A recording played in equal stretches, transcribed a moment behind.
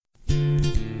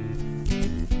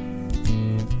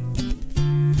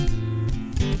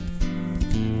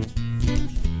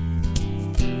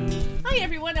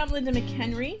Linda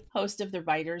McHenry, host of The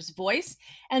Writer's Voice,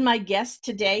 and my guest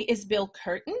today is Bill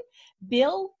Kirton.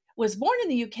 Bill was born in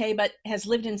the UK but has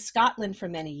lived in Scotland for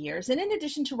many years, and in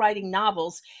addition to writing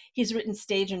novels, he's written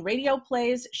stage and radio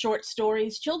plays, short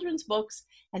stories, children's books,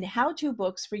 and how-to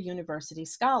books for university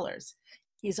scholars.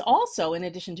 He's also, in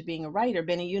addition to being a writer,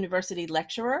 been a university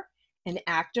lecturer, an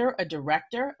actor, a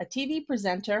director, a TV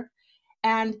presenter,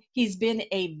 and he's been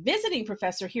a visiting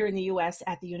professor here in the U.S.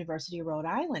 at the University of Rhode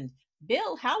Island.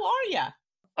 Bill, how are you?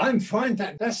 I'm fine.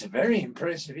 That's a very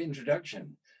impressive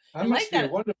introduction. I like that.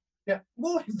 Wonderful. Yeah,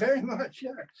 well, very much.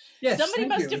 Yeah. Yes. Somebody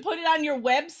must have put it on your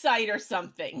website or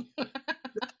something.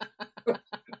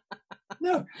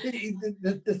 No,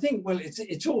 the thing. Well,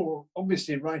 it's all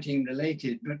obviously writing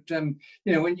related, but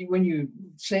when you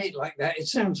say it like that, it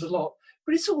sounds a lot,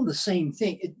 but it's all the same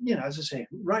thing. As I say,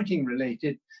 writing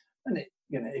related, and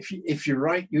if you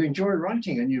write, you enjoy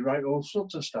writing, and you write all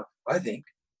sorts of stuff, I think.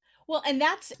 Well, and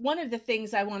that's one of the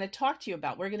things I want to talk to you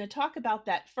about. We're going to talk about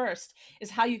that first,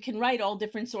 is how you can write all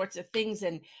different sorts of things,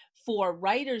 and for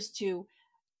writers to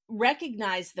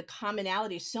recognize the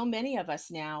commonality. So many of us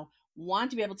now want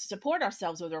to be able to support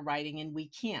ourselves with our writing, and we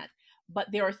can't. But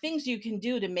there are things you can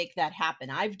do to make that happen.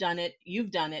 I've done it.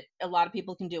 You've done it. A lot of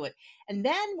people can do it. And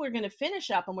then we're going to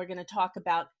finish up and we're going to talk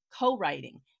about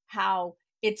co-writing, how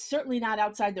it's certainly not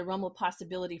outside the realm of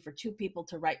possibility for two people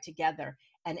to write together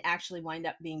and actually wind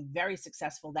up being very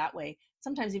successful that way,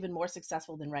 sometimes even more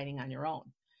successful than writing on your own.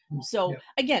 So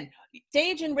again,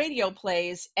 stage and radio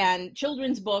plays and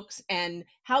children's books and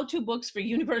how-to books for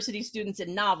university students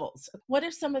and novels. What are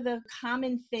some of the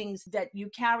common things that you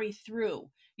carry through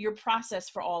your process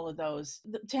for all of those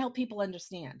to help people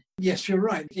understand? Yes, you're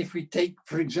right. If we take,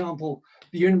 for example,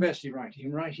 the university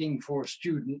writing for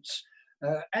students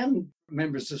and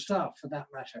members of staff for that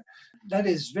matter, that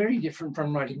is very different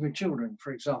from writing for children,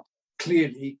 for example.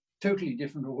 Clearly, totally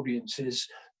different audiences.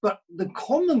 But the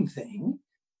common thing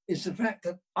is the fact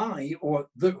that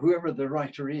whoever the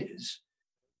writer is,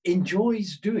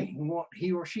 enjoys doing what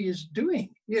he or she is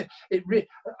doing. Yeah,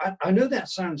 I know that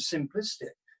sounds simplistic,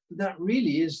 but that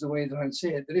really is the way that I'd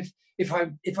say it. That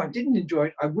if I didn't enjoy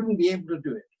it, I wouldn't be able to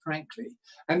do it, frankly.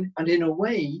 And in a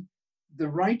way, the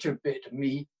writer bit of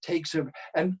me takes over.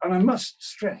 And I must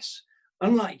stress,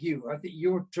 unlike you, I think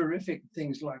you're terrific at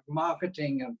things like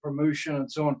marketing and promotion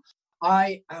and so on.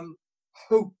 I am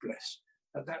hopeless.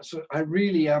 I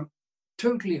really am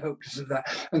totally hopeless at that.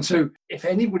 And so if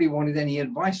anybody wanted any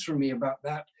advice from me about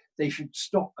that, they should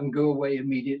stop and go away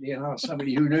immediately and ask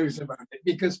somebody who knows about it,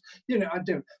 because, I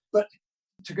don't. But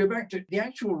to go back to the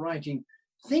actual writing,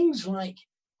 things like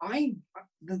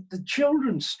the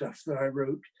children's stuff that I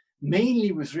wrote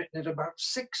mainly was written at about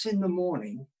 6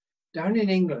 a.m. down in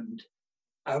England,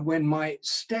 when my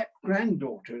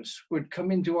step-granddaughters would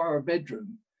come into our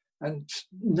bedroom and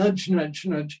nudge, nudge,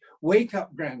 nudge, wake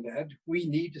up, Grandad, we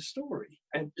need a story.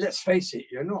 And let's face it,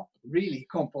 you're not really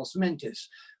compos mentis.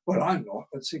 Well, I'm not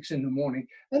at 6 a.m.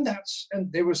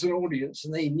 And there was an audience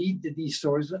and they needed these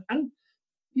stories. And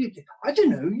I don't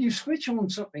know, you switch on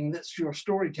something that's your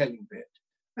storytelling bit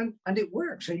and it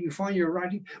works. And you find you're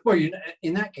writing, well,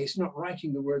 in that case, not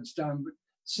writing the words down, but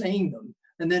saying them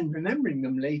and then remembering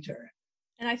them later.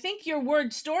 And I think your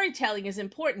word storytelling is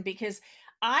important, because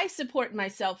I support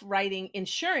myself writing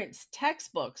insurance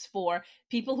textbooks for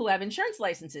people who have insurance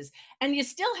licenses, and you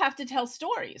still have to tell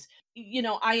stories.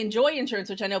 I enjoy insurance,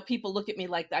 which I know people look at me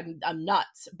like I'm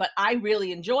nuts, but I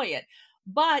really enjoy it.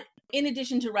 But in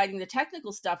addition to writing the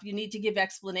technical stuff, you need to give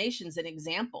explanations and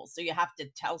examples. So you have to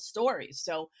tell stories.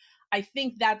 So I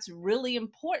think that's really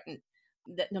important,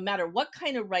 that no matter what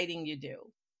kind of writing you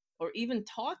do, or even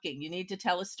talking, you need to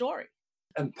tell a story.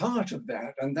 And part of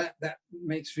that, and that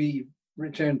makes me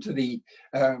return to the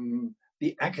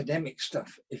academic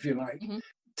stuff, if you like. Mm-hmm.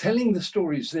 Telling the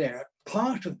stories there,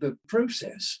 part of the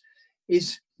process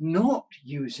is not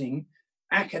using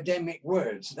academic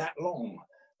words that long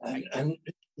and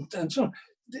so on.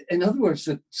 In other words,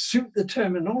 that suit the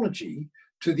terminology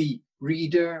to the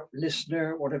reader,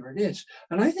 listener, whatever it is.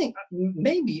 And I think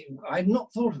maybe I'd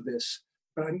not thought of this,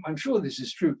 but I'm sure this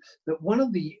is true, that one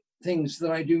of the things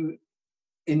that I do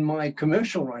in my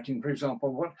commercial writing, for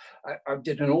example, I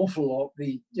did an awful lot.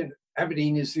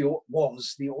 Aberdeen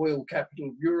was the oil capital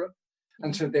of Europe,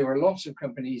 and so there were lots of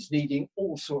companies needing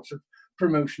all sorts of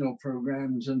promotional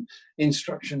programs and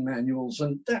instruction manuals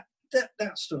and that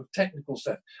sort of technical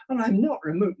stuff. And I'm not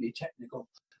remotely technical,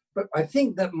 but I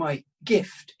think that my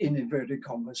gift, in inverted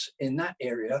commas, in that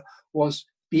area was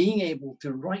being able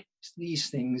to write these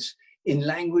things in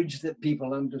language that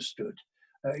people understood.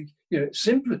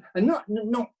 Simple and not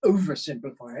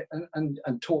oversimplify it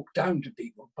and talk down to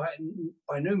people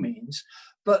by no means,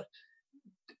 but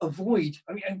avoid.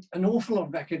 I mean, an awful lot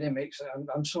of academics.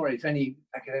 I'm sorry if any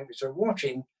academics are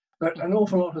watching, but an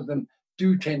awful lot of them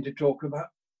do tend to talk about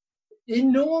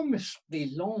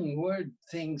enormously long word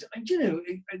things,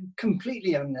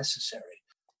 completely unnecessary.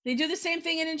 They do the same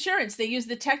thing in insurance. They use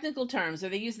the technical terms or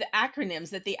they use the acronyms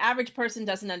that the average person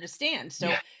doesn't understand. So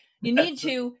Yeah, you need that's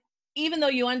to, even though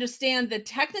you understand the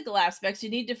technical aspects, you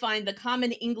need to find the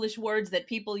common English words that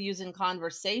people use in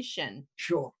conversation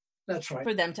sure. That's right.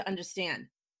 for them to understand.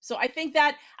 So I think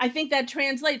that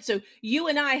translates. So you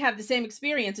and I have the same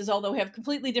experiences, although we have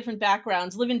completely different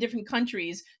backgrounds, live in different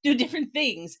countries, do different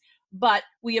things, but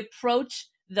we approach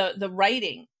the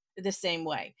writing the same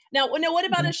way. Now, what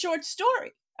about Mhm. a short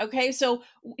story? Okay, so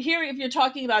here, if you're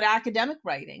talking about academic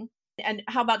writing, and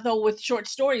how about though with short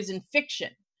stories in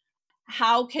fiction?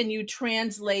 How can you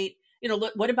translate?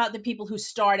 What about the people who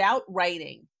start out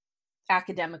writing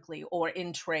academically or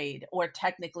in trade or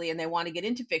technically and they want to get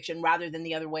into fiction rather than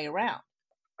the other way around?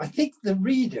 I think the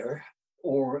reader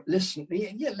or listen,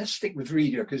 yeah, let's stick with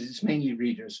reader because it's mainly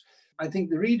readers. I think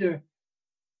the reader,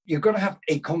 you've got to have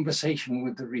a conversation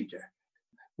with the reader,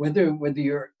 whether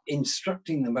you're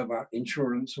instructing them about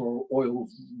insurance or oil,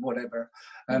 whatever,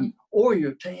 Mhm. or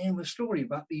you're telling them a story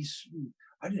about these,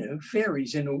 I don't know,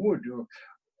 fairies in a wood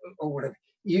or whatever.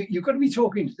 You've got to be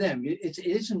talking to them. It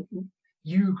isn't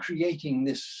you creating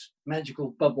this magical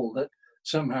bubble that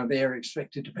somehow they are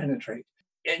expected to penetrate.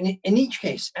 In each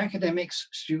case, academics,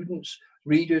 students,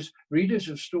 readers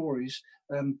of stories,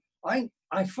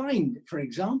 I find, for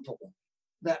example,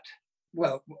 that,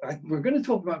 well, we're going to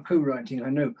talk about co-writing, I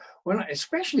know,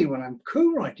 especially when I'm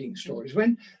co-writing stories,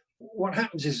 when what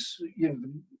happens is,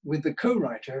 with the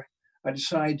co-writer, I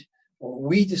decide, or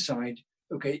we decide,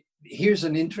 okay, here's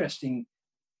an interesting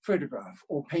photograph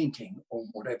or painting or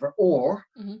whatever, or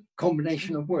Mhm.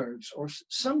 combination Mhm. of words or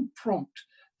some prompt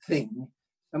thing.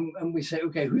 And we say,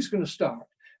 okay, who's going to start?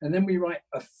 And then we write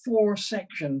a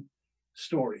 4-section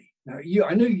story. Now,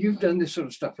 I know you've done this sort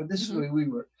of stuff, but this is the Mhm. way we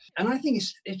work. And I think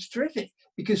it's terrific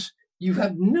because you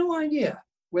have no idea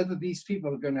whether these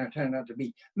people are going to turn out to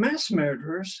be mass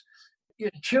murderers,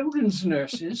 children's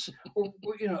nurses, or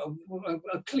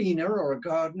a cleaner or a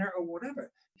gardener or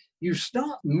whatever. You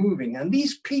start moving, and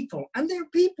these people, and they're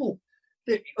people.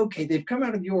 Okay, they've come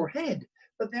out of your head,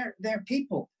 but they're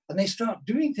people, and they start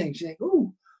doing things. You think,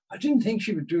 oh, I didn't think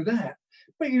she would do that,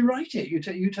 but you write it.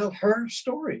 You tell her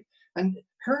story, and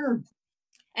her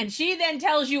And she then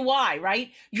tells you why,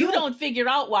 right? You sure. don't figure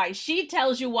out why. She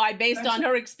tells you why based That's on it.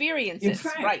 her In experiences,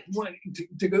 fact, right?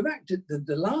 to go back to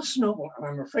the last novel, and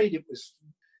I'm afraid it was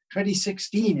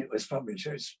 2016 it was published,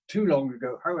 so it's too long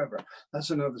ago. However, that's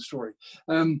another story.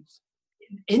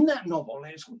 In that novel,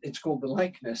 it's called The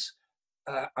Likeness.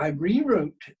 I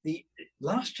rewrote the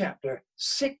last chapter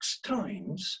 6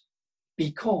 times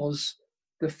because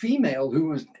the female, who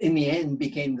was in the end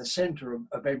became the center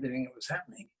of everything that was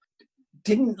happening,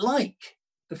 didn't like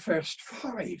the first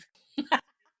 5.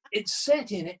 It's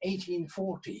set in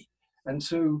 1840, and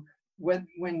so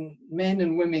when men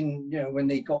and women, when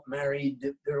they got married,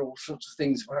 there are all sorts of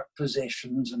things about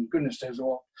possessions and goodness knows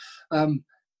what.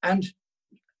 And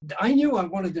I knew I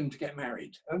wanted them to get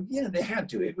married. They had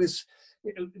to. It was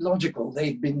logical.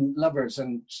 They'd been lovers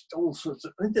and all sorts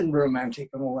of, and romantic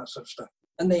and all that sort of stuff.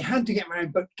 And they had to get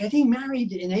married. But getting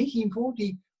married in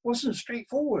 1840 wasn't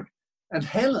straightforward. And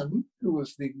Helen, who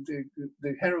was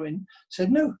the heroine,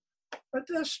 said, "No,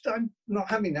 I'm not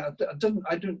having that.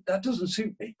 That doesn't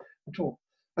suit me at all."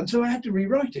 And so I had to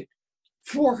rewrite it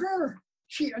for her.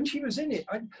 She was in it.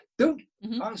 I don't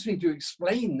Mhm. ask me to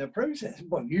explain the process.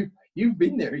 Well, you've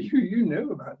been there. You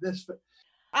know about this, but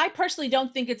I personally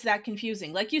don't think it's that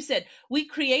confusing. Like you said, we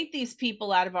create these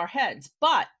people out of our heads,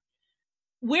 but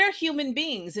we're human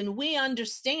beings and we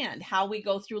understand how we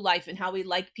go through life and how we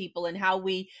like people and how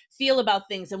we feel about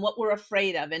things and what we're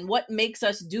afraid of and what makes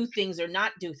us do things or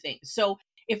not do things. So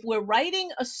if we're writing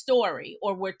a story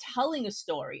or we're telling a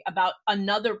story about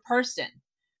another person,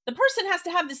 the person has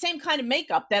to have the same kind of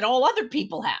makeup that all other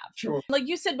people have. sure, Like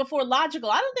you said before,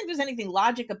 logical. I don't think there's anything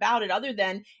logic about it other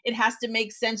than it has to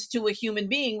make sense to a human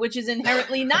being, which is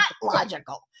inherently not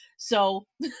logical. So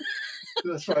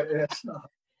that's right. Yes,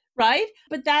 right?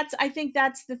 But I think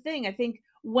that's the thing. I think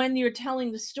when you're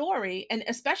telling the story, and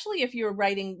especially if you're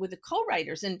writing with the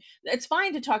co-writers, and it's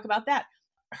fine to talk about that.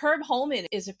 Herb Holman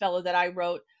is a fellow that I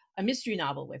wrote a mystery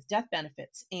novel with, Death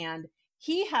Benefits, and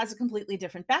he has a completely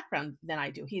different background than I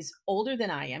do. He's older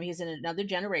than I am. He's in another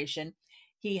generation.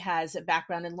 He has a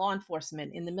background in law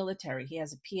enforcement, in the military. He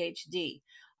has a PhD.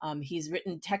 He's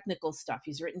written technical stuff.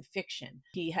 He's written fiction.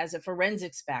 He has a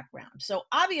forensics background. So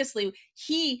obviously,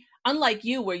 he, unlike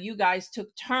you, where you guys took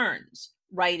turns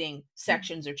writing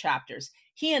sections or chapters,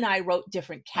 he and I wrote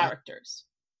different characters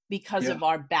because Yeah. of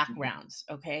our backgrounds.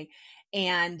 Okay.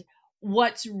 And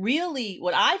what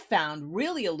I found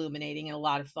really illuminating and a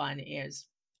lot of fun is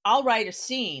I'll write a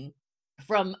scene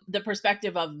from the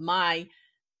perspective of my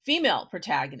female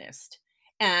protagonist.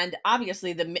 And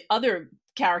obviously, the other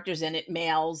characters in it,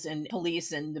 males and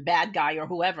police and the bad guy or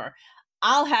whoever,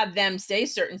 I'll have them say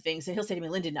certain things. And he'll say to me,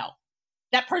 Linda, no,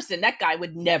 that guy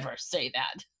would never say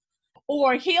that.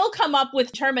 Or he'll come up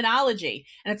with terminology.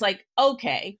 And it's like,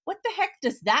 okay, what the heck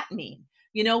does that mean?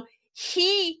 You know,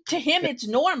 to him, it's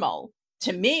normal.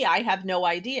 To me, I have no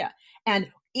idea. And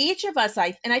each of us,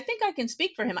 and I think I can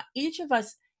speak for him, each of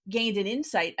us gained an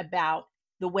insight about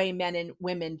the way men and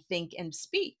women think and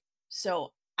speak.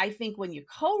 So I think when you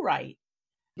co-write,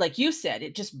 like you said,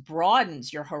 it just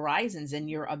broadens your horizons and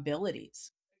your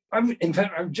abilities. In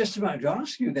fact, I'm just about to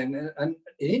ask you then, and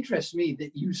it interests me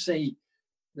that you say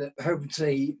that her would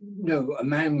say, no, a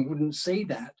man wouldn't say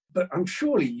that. But I'm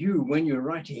surely you, when you're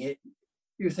writing it,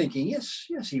 you're thinking, yes,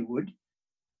 he would.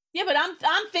 Yeah, but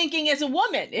I'm thinking as a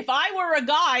woman, if I were a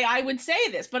guy, I would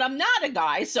say this, but I'm not a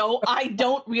guy, so I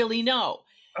don't really know.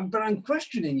 But I'm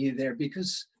questioning you there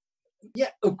because, yeah,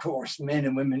 of course, men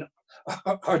and women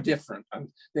are different.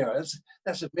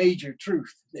 That's a major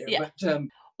truth there. Yeah. But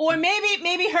or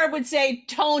maybe Herb would say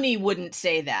Tony wouldn't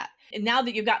say that. And now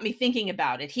that you got me thinking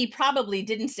about it, he probably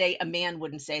didn't say a man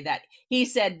wouldn't say that. He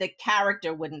said the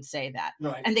character wouldn't say that.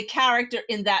 Right. And the character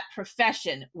in that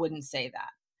profession wouldn't say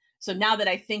that. So now that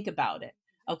I think about it,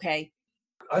 okay.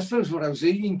 I suppose what I was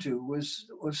leading to was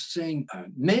saying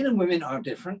men and women are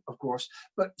different, of course,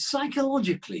 but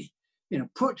psychologically,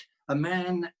 put a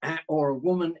man or a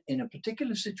woman in a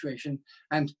particular situation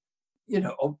and,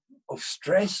 of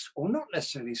stress, or not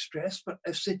necessarily stress, but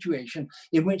a situation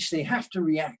in which they have to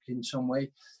react in some way.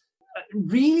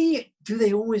 Really, do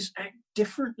they always act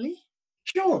differently?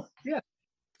 Sure, yeah.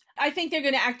 I think they're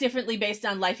going to act differently based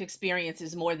on life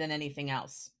experiences more than anything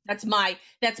else. That's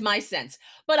my sense.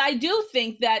 But I do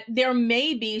think that there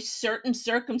may be certain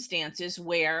circumstances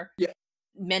where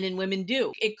men and women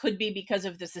do. It could be because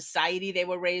of the society they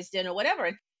were raised in or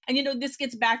whatever. And this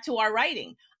gets back to our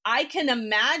writing. I can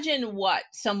imagine what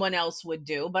someone else would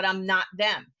do, but I'm not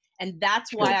them. And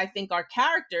that's why I think our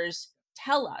characters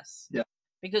tell us. Yeah.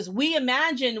 Because we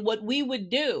imagine what we would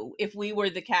do if we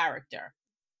were the character.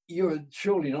 You're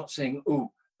surely not saying,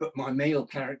 oh, but my male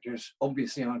characters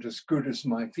obviously aren't as good as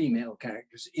my female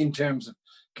characters in terms of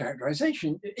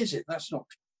characterization, is it? That's not,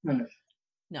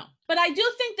 No, but I do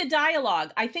think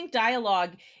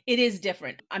dialogue, it is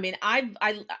different. I mean, I'm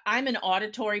an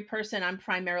auditory person. I'm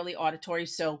primarily auditory.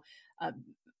 So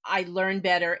I learn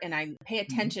better and I pay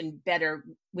attention better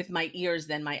with my ears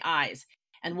than my eyes.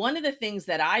 And one of the things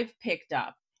that I've picked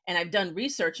up, and I've done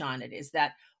research on it, is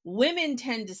that women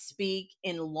tend to speak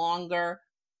in longer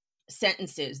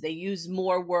sentences. They use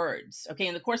more words. Okay.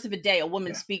 In the course of a day, a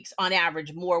woman speaks on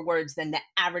average more words than the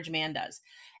average man does.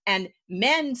 And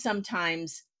men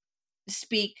sometimes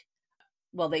speak,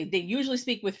 well, they usually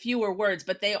speak with fewer words,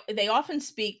 but they often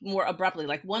speak more abruptly.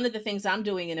 Like one of the things I'm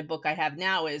doing in a book I have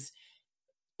now is,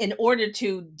 in order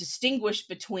to distinguish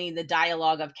between the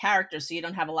dialogue of characters so you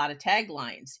don't have a lot of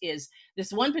taglines, is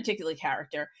this one particular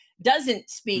character doesn't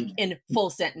speak in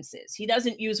full sentences. He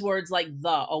doesn't use words like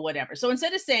the or whatever. So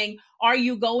instead of saying, are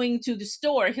you going to the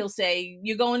store? He'll say,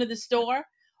 you going to the store?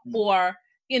 Or,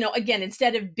 again,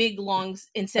 instead of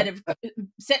instead of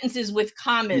sentences with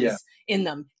commas in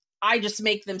them, I just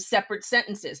make them separate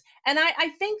sentences. And I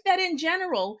think that in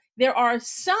general, there are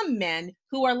some men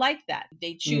who are like that.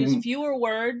 They choose fewer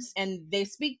words and they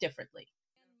speak differently.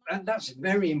 And that's a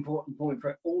very important point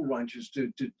for all writers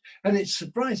to and it's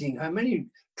surprising how many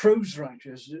prose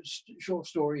writers, short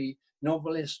story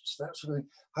novelists, that sort of thing,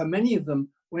 how many of them,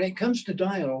 when it comes to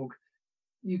dialogue,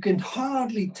 you can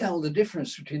hardly tell the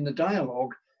difference between the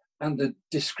dialogue and the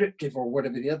descriptive or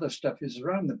whatever the other stuff is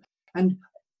around them. And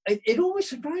it always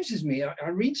surprises me. I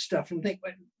read stuff and think,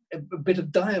 well, a bit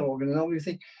of dialogue, and I always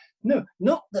think, no,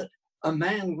 not that a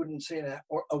man wouldn't say that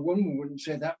or a woman wouldn't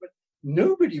say that, but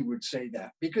nobody would say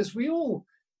that because we all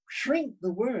shrink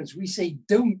the words. We say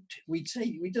don't. We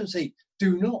don't say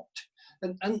do not,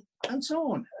 and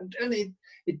so on. And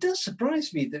it does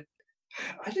surprise me that,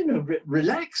 I don't know,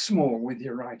 relax more with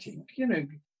your writing.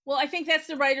 Well, I think that's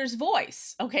the writer's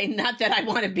voice. Okay, not that I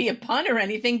want to be a pun or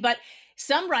anything, but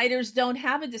some writers don't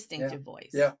have a distinctive voice.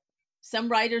 Yeah. Some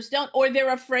writers don't, or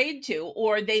they're afraid to,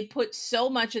 or they put so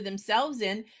much of themselves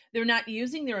in, they're not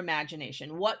using their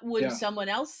imagination. What would Yeah, someone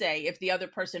else say if the other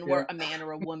person yeah. were a man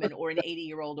or a woman or an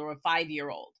 80-year-old or a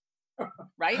 5-year-old,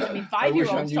 right? I mean, I wish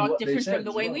I 5-year-olds knew talk what they different from said the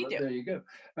as way well, we but do. there you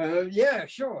go. Yeah,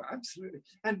 sure, absolutely.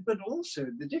 And but also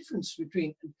the difference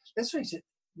between, let's face it,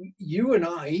 you and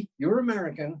I, you're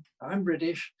American, I'm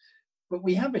British, but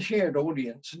we have a shared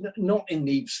audience, not in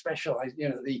the specialized,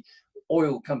 the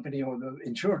oil company or the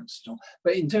insurance,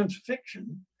 but in terms of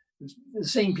fiction, the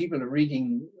same people are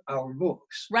reading our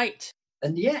books. Right.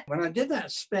 And yet, when I did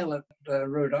that spell at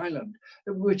Rhode Island,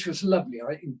 which was lovely,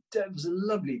 it was a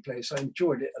lovely place. I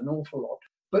enjoyed it an awful lot.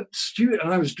 But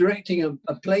and I was directing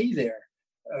a play there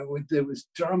there was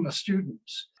drama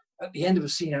students. At the end of a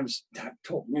scene, I was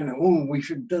talking, oh, we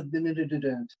should da, da, da, da,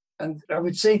 da. And I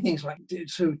would say things like,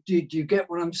 so do you get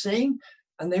what I'm saying?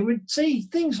 And they would say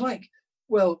things like,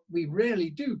 well, we rarely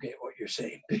do get what you're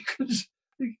saying because,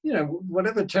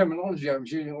 whatever terminology I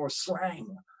was using or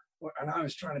slang, and I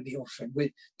was trying to be also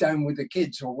down with the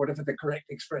kids or whatever the correct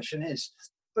expression is.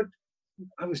 But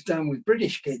I was down with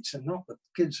British kids and not the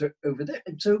kids over there.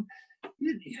 And so,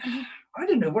 I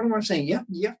don't know, what am I saying?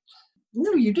 Yep.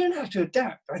 No, you don't have to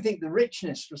adapt. I think the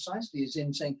richness precisely is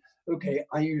in saying, okay,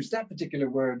 I use that particular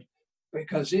word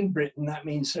because in Britain that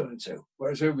means so-and-so,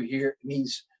 whereas over here it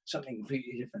means something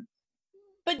completely different.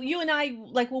 But you and I,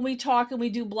 like when we talk and we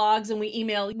do blogs and we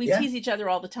email, we Yeah. tease each other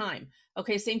all the time.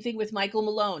 Okay, same thing with Michael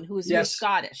Malone, who is Yes.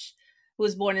 Scottish, who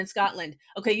was born in Scotland.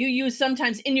 Okay, you use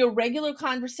sometimes in your regular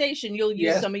conversation, you'll use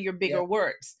Yes. some of your bigger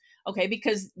words. Okay,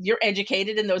 because you're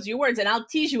educated and those are your words, and I'll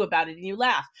tease you about it and you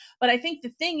laugh. But I think the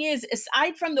thing is,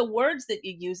 aside from the words that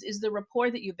you use, is the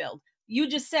rapport that you build. You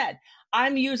just said,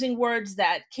 I'm using words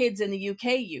that kids in the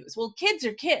UK use. Well, kids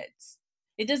are kids.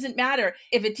 It doesn't matter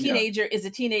if a teenager is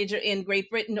a teenager in Great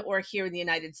Britain or here in the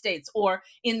United States or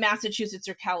in Massachusetts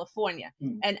or California.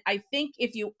 And I think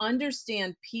if you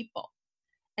understand people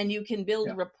and you can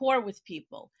build rapport with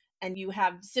people and you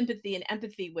have sympathy and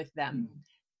empathy with them,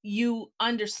 you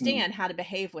understand how to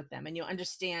behave with them and you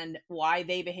understand why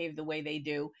they behave the way they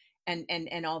do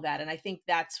and all that. And I think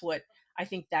that's what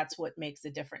makes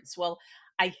a difference. Well,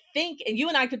 I think, and you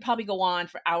and I could probably go on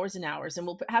for hours and hours, and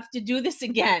we'll have to do this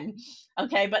again.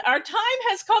 Okay. But our time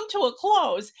has come to a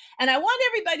close. And I want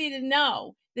everybody to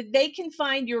know that they can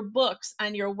find your books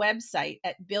on your website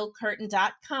at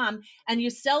billkirton.com, and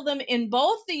you sell them in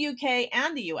both the UK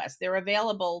and the US. They're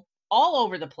available all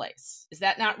over the place. Is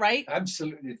that not right?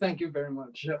 Absolutely. Thank you very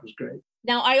much. That was great.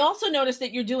 Now, I also noticed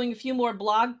that you're doing a few more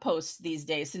blog posts these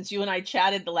days since you and I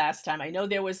chatted the last time. I know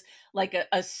there was like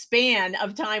a span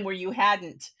of time where you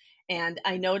hadn't. And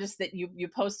I noticed that you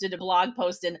posted a blog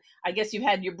post, and I guess you've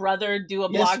had your brother do a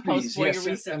blog post for you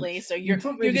recently. So you're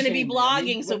going to be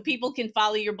blogging so people can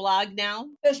follow your blog now.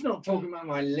 Let's not talk about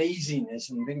my laziness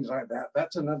and things like that.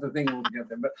 That's another thing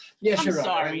altogether. But yes, you're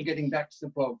right. I'm getting back to the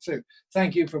blog. So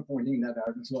thank you for pointing that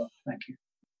out as well. Thank you.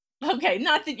 Okay,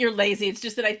 not that you're lazy. It's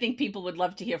just that I think people would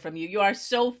love to hear from you. You are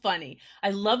so funny. I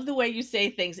love the way you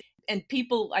say things. And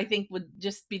people, I think, would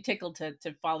just be tickled to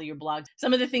follow your blog.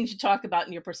 Some of the things you talk about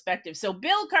in your perspective. So,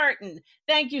 Bill Kirton,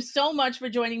 thank you so much for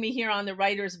joining me here on The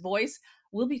Writer's Voice.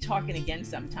 We'll be talking again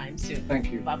sometime soon.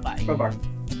 Thank you. Bye-bye.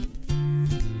 Bye-bye.